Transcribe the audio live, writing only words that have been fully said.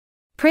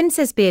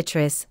Princess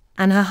Beatrice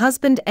and her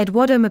husband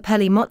Edoardo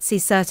Mapelli Mozzi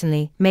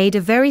certainly made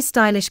a very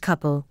stylish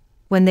couple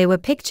when they were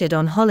pictured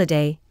on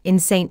holiday in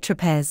St.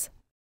 Tropez.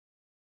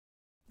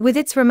 With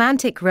its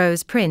romantic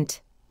rose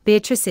print,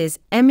 Beatrice's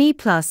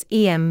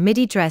ME+EM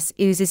midi dress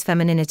oozes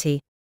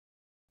femininity.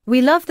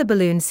 We love the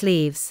balloon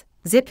sleeves,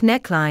 zip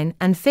neckline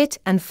and fit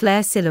and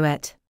flare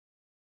silhouette.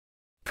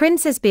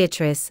 Princess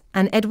Beatrice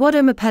and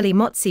Edoardo Mapelli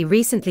Mozzi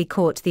recently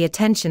caught the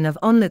attention of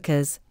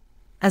onlookers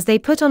as they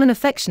put on an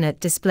affectionate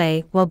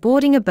display while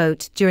boarding a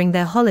boat during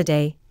their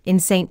holiday in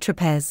St.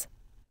 Tropez.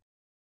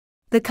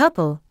 The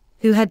couple,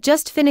 who had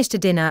just finished a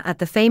dinner at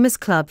the famous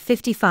Club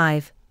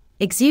 55,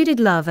 exuded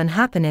love and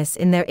happiness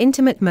in their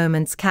intimate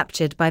moments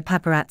captured by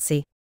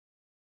paparazzi.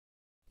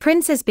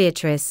 Princess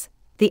Beatrice,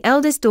 the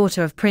eldest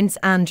daughter of Prince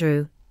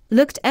Andrew,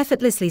 looked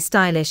effortlessly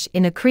stylish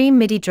in a cream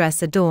midi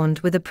dress adorned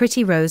with a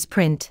pretty rose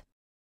print.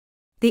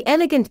 The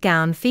elegant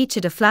gown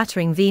featured a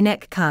flattering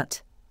V-neck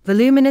cut,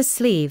 voluminous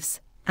sleeves,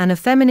 and a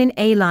feminine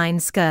A-line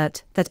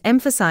skirt that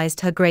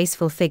emphasized her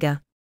graceful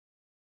figure.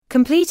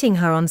 Completing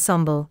her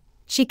ensemble,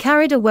 she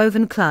carried a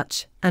woven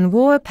clutch and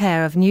wore a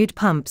pair of nude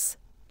pumps,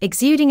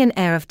 exuding an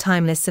air of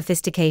timeless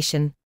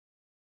sophistication.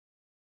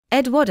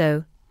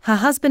 Edoardo, her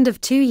husband of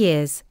 2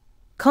 years,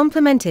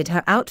 complemented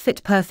her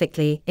outfit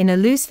perfectly in a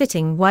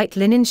loose-fitting white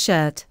linen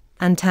shirt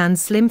and tan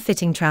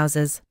slim-fitting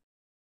trousers.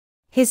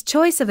 His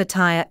choice of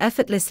attire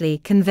effortlessly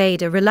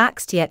conveyed a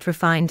relaxed yet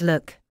refined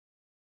look.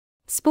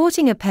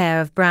 Sporting a pair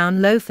of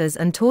brown loafers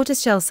and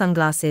tortoiseshell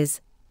sunglasses,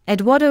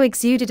 Edoardo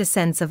exuded a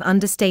sense of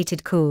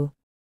understated cool.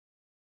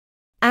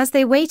 As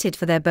they waited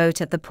for their boat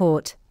at the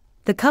port,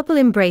 the couple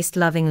embraced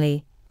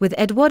lovingly, with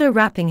Edoardo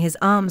wrapping his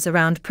arms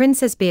around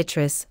Princess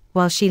Beatrice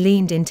while she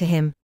leaned into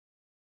him.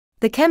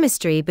 The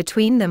chemistry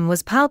between them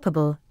was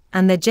palpable,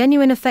 and their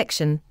genuine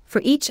affection for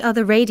each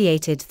other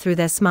radiated through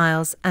their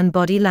smiles and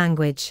body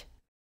language.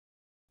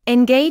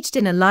 Engaged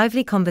in a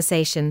lively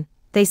conversation,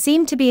 they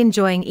seemed to be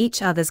enjoying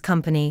each other's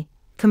company,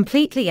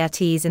 completely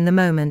at ease in the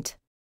moment.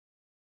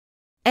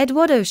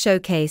 Edoardo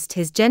showcased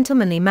his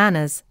gentlemanly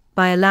manners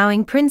by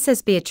allowing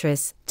Princess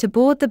Beatrice to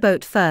board the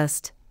boat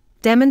first,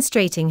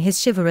 demonstrating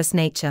his chivalrous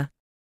nature.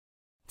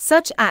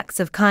 Such acts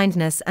of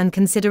kindness and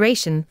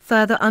consideration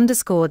further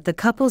underscored the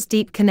couple's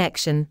deep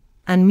connection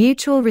and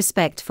mutual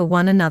respect for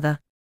one another.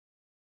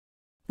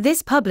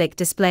 This public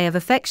display of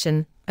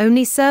affection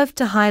only served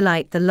to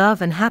highlight the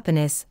love and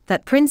happiness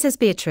that Princess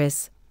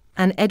Beatrice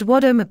and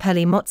Edoardo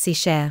Mapelli Mozzi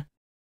share.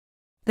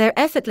 Their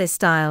effortless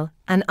style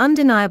and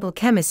undeniable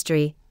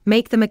chemistry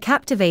make them a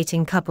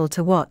captivating couple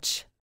to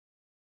watch.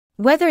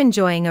 Whether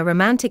enjoying a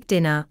romantic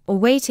dinner or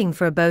waiting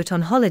for a boat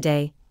on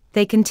holiday,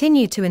 they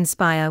continue to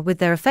inspire with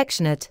their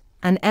affectionate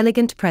and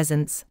elegant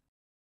presence.